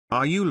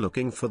Are you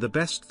looking for the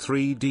best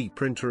 3D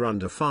printer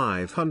under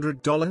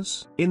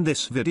 $500? In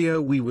this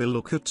video we will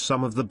look at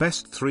some of the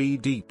best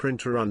 3D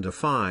printer under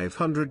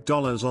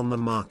 $500 on the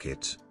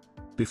market.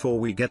 Before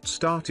we get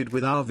started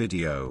with our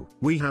video,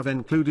 we have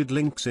included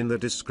links in the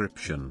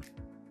description.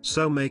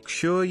 So make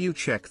sure you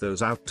check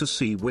those out to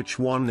see which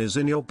one is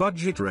in your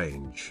budget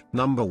range.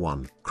 Number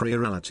 1.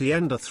 Creality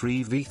Ender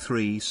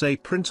 3v3 SAE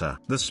Printer.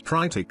 The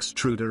Sprite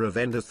extruder of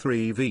Ender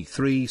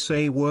 3v3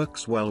 SAE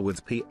works well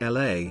with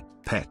PLA,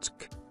 PETC,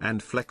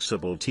 and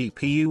flexible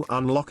TPU,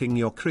 unlocking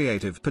your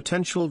creative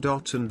potential.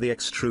 And the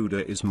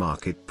extruder is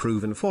market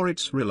proven for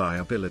its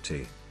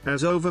reliability,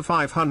 as over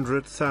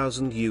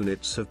 500,000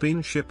 units have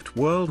been shipped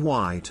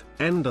worldwide.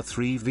 Ender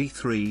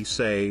 3v3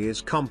 SAE is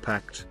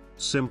compact,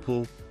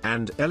 simple,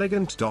 and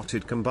elegant.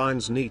 It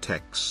combines neat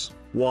X,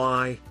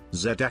 Y,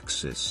 Z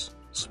axis,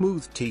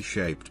 smooth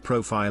T-shaped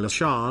profile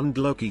and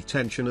low-key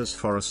tensioners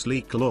for a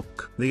sleek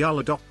look. The UL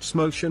adopts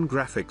motion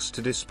graphics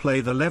to display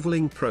the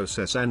leveling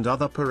process and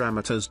other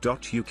parameters.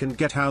 You can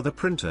get how the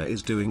printer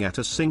is doing at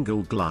a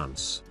single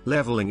glance.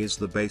 Leveling is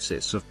the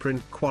basis of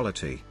print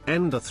quality.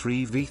 Ender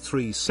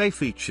 3v3 SAE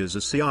features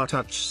a CR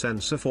touch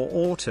sensor for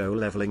auto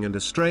leveling and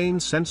a strain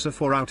sensor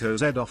for auto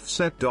Z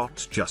offset.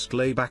 Just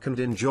lay back and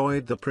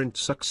enjoy the print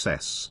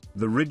success.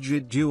 The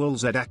rigid dual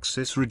Z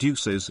axis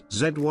reduces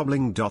Z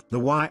wobbling. The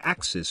Y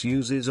axis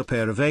uses a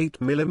pair of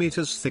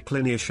 8mm thick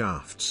linear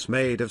shafts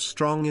made of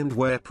strong and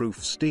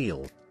wear-proof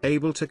steel,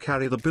 able to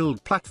carry the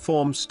build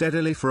platform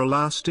steadily for a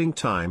lasting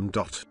time.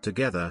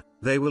 Together,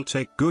 they will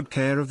take good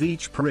care of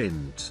each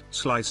print.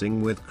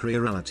 Slicing with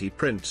Creality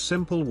Print.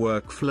 Simple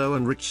workflow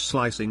and rich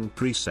slicing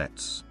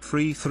presets.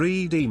 Free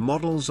 3D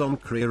models on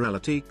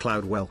Creality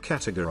Cloud. Well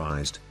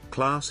categorized,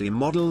 classy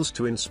models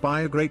to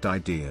inspire great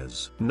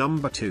ideas.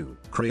 Number 2.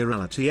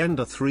 Creality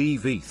Ender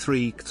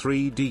 3v3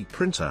 3D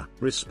Printer.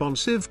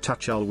 Responsive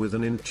touch UL with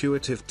an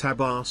intuitive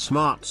tab.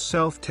 Smart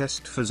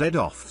self-test for Z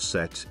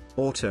offset,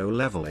 auto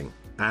leveling,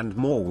 and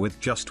more. With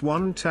just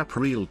one tap,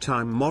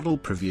 real-time model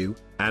preview,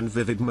 and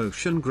vivid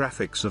motion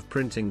graphics of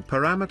printing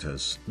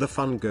parameters. The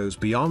fun goes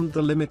beyond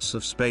the limits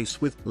of space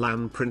with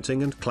LAN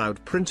printing and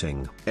cloud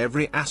printing.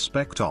 Every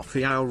aspect of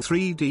your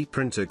 3D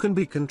printer can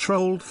be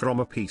controlled from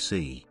a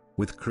PC,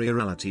 with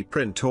Creality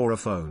Print, or a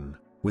phone,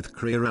 with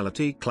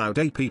Creality Cloud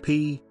app,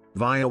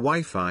 via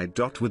Wi-Fi.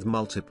 With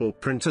multiple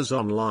printers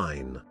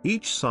online.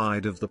 Each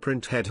side of the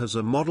print head has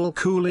a model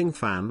cooling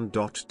fan.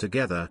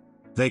 Together,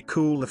 they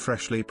cool the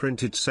freshly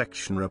printed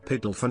section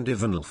rapidly and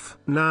evenly.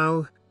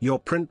 Now, your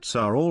prints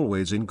are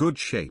always in good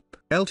shape.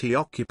 LT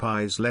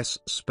occupies less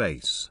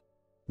space,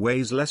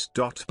 weighs less.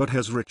 But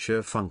has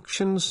richer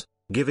functions,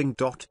 giving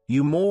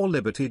you more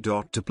liberty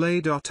to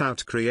play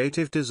out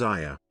creative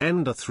desire.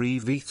 Ender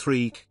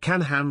 3v3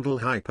 can handle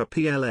Hyper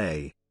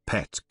PLA,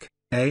 PETC,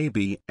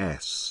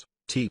 ABS,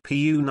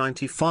 TPU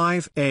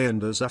 95A,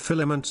 and as a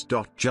filament.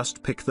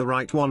 Just pick the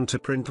right one to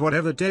print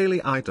whatever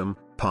daily item,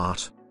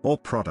 part, or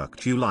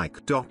product you like.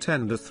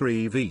 Ender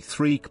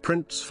 3v3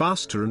 prints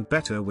faster and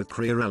better with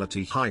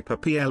Creality Hyper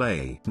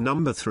PLA.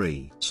 Number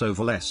 3.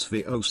 Sovol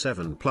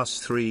SV07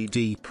 Plus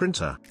 3D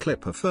Printer.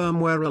 Clipper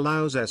firmware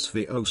allows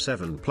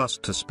SV07 Plus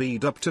to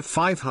speed up to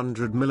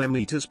 500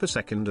 mm per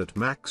second at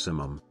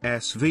maximum.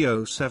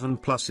 SV07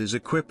 Plus is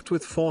equipped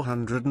with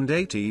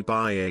 480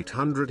 by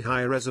 800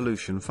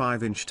 high-resolution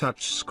 5-inch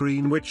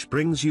touchscreen, which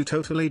brings you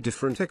totally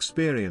different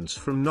experience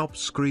from knob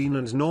screen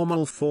and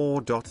normal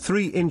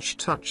 4.3-inch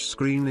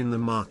touchscreen in the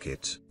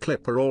market.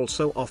 Clipper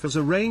also offers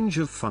a range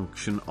of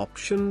function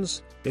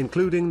options,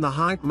 including the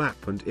height map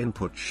and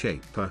input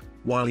shaper,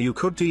 while you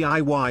could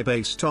DIY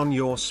based on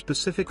your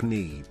specific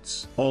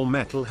needs. All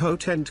metal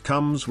hot end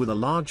comes with a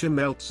larger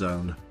melt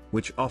zone,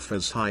 which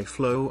offers high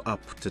flow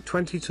up to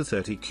 20 to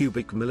 30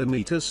 cubic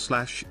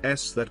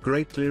millimeters/s that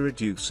greatly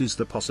reduces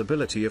the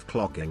possibility of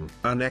clogging.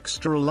 An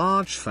extra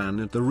large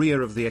fan at the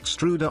rear of the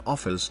extruder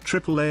offers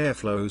triple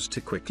airflows to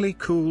quickly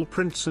cool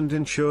prints and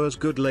ensures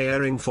good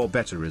layering for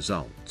better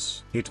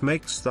results. It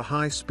makes the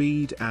high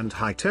speed and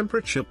high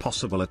temperature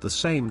possible at the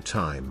same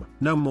time.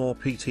 No more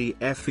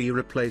PTFE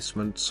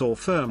replacements or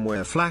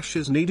firmware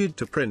flashes needed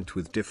to print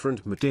with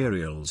different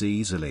materials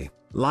easily,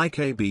 like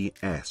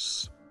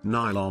ABS.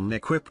 Nylon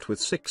equipped with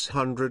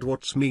 600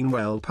 watts mean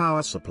well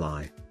power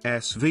supply.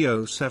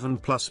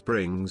 SV07 Plus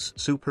brings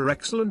super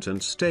excellent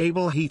and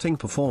stable heating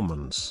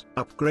performance.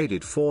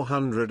 Upgraded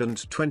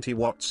 420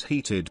 watts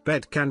heated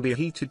bed can be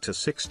heated to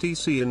 60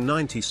 C in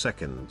 90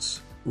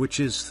 seconds, which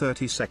is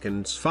 30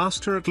 seconds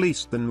faster at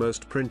least than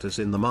most printers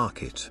in the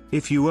market.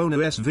 If you own a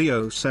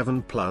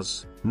SV07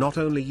 Plus, not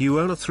only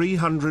you own a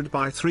 300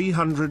 by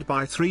 300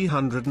 by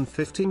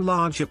 315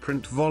 larger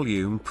print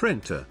volume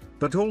printer,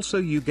 but also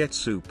you get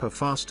super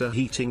faster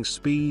heating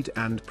speed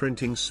and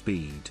printing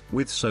speed.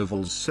 With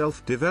Sovol's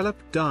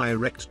self-developed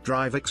direct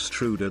drive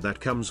extruder that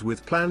comes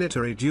with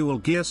planetary dual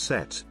gear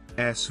set,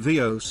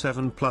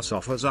 SV07 Plus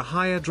offers a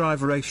higher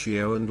drive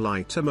ratio and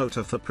lighter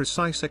motor for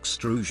precise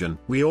extrusion.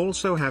 We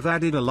also have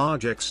added a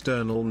large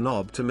external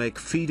knob to make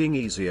feeding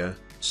easier,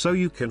 so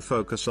you can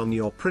focus on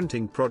your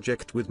printing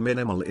project with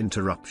minimal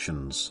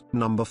interruptions.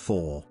 Number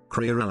 4.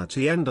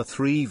 Creality Ender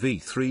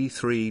 3v3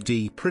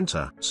 3D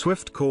Printer.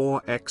 Swift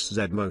Core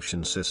XZ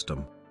Motion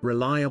System.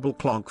 Reliable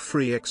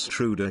clog-free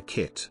extruder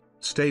kit.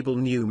 Stable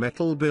new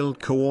metal build,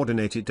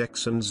 coordinated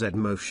X and Z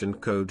motion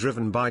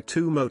co-driven by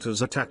 2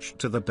 motors attached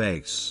to the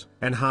base.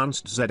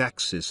 Enhanced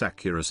Z-axis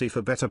accuracy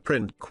for better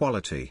print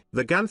quality.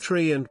 The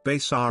gantry and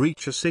base are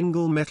each a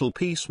single metal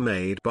piece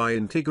made by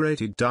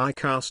integrated die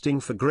casting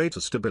for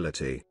greater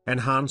stability.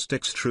 Enhanced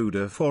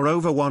extruder for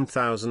over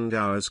 1000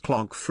 hours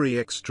clog-free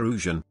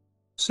extrusion.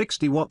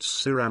 60 watts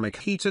ceramic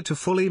heater to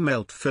fully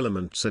melt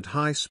filaments at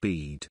high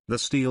speed. The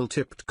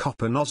steel-tipped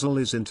copper nozzle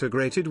is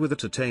integrated with a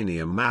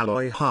titanium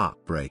alloy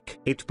heartbreak.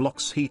 It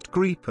blocks heat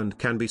creep and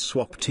can be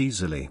swapped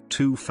easily.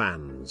 2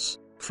 fans,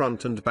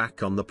 front and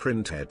back on the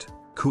printhead,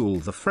 cool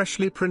the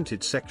freshly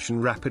printed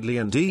section rapidly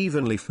and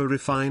evenly for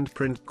refined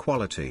print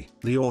quality.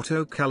 The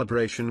auto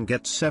calibration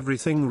gets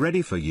everything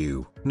ready for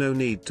you. No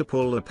need to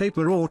pull a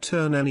paper or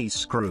turn any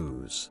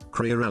screws.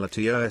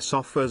 Creality OS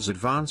offers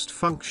advanced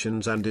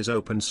functions and is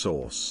open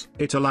source.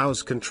 It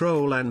allows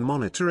control and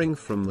monitoring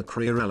from the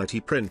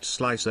Creality Print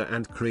Slicer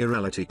and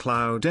Creality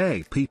Cloud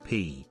app.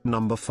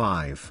 Number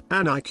 5.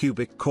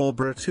 ANYCUBIC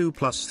Kobra 2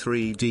 Plus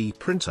 3D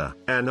Printer.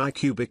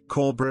 ANYCUBIC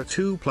Kobra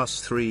 2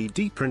 Plus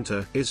 3D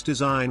Printer is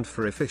designed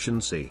for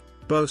efficiency,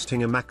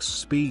 boasting a max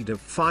speed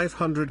of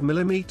 500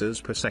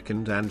 mm per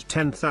second and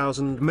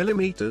 10,000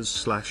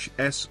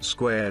 mm/s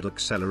squared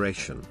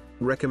acceleration.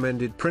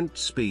 Recommended print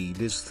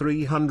speed is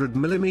 300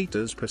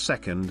 mm per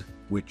second,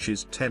 which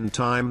is 10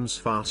 times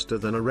faster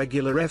than a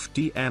regular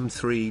FDM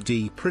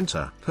 3D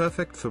printer.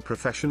 Perfect for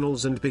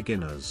professionals and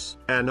beginners.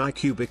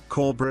 ANYCUBIC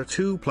Kobra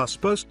 2 Plus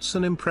boasts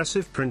an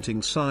impressive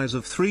printing size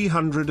of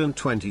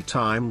 320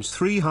 x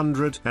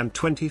 300 and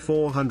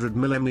 2400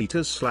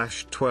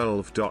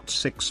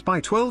 mm/12.6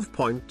 by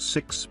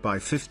 12.6 by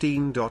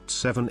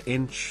 15.7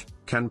 inch.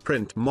 Can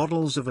print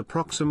models of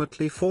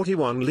approximately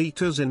 41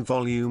 liters in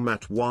volume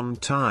at one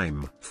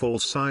time.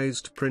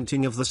 Full-sized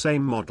printing of the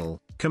same model,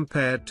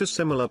 compared to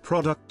similar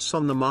products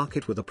on the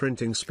market with a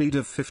printing speed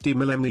of 50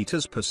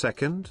 mm per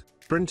second,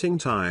 printing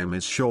time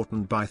is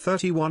shortened by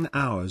 31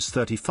 hours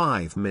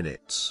 35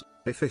 minutes.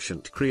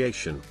 Efficient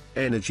creation,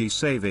 energy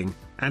saving,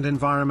 and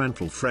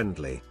environmental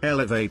friendly.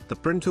 Elevate the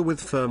printer with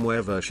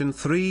firmware version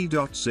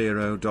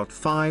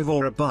 3.0.5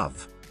 or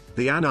above.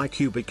 The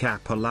ANYCUBIC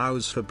app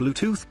allows for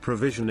Bluetooth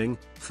provisioning,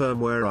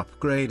 firmware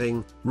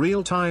upgrading,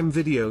 real-time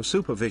video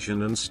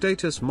supervision and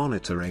status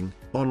monitoring,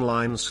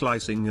 online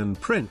slicing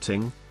and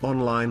printing,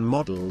 online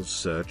models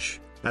search,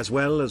 as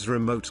well as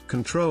remote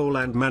control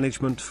and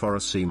management for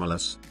a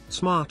seamless,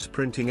 smart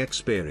printing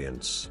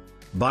experience.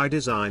 By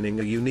designing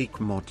a unique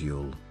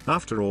module,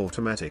 after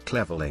automatic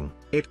leveling,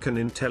 it can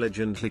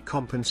intelligently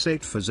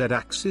compensate for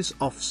Z-axis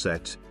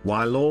offset,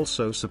 while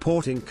also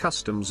supporting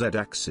custom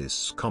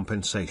Z-axis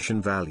compensation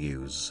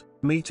values,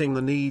 meeting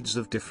the needs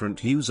of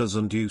different users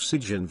and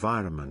usage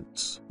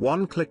environments.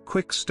 One-click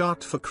quick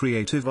start for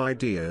creative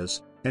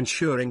ideas,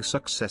 ensuring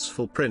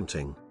successful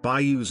printing.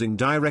 By using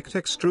direct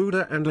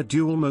extruder and a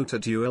dual-motor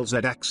dual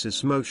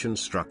Z-axis motion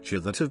structure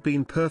that have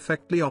been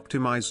perfectly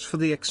optimized for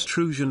the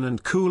extrusion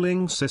and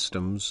cooling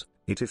systems,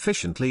 it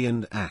efficiently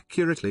and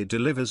accurately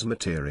delivers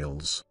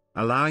materials,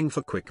 allowing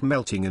for quick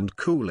melting and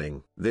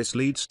cooling. This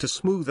leads to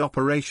smooth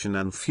operation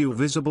and few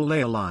visible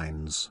layer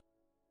lines.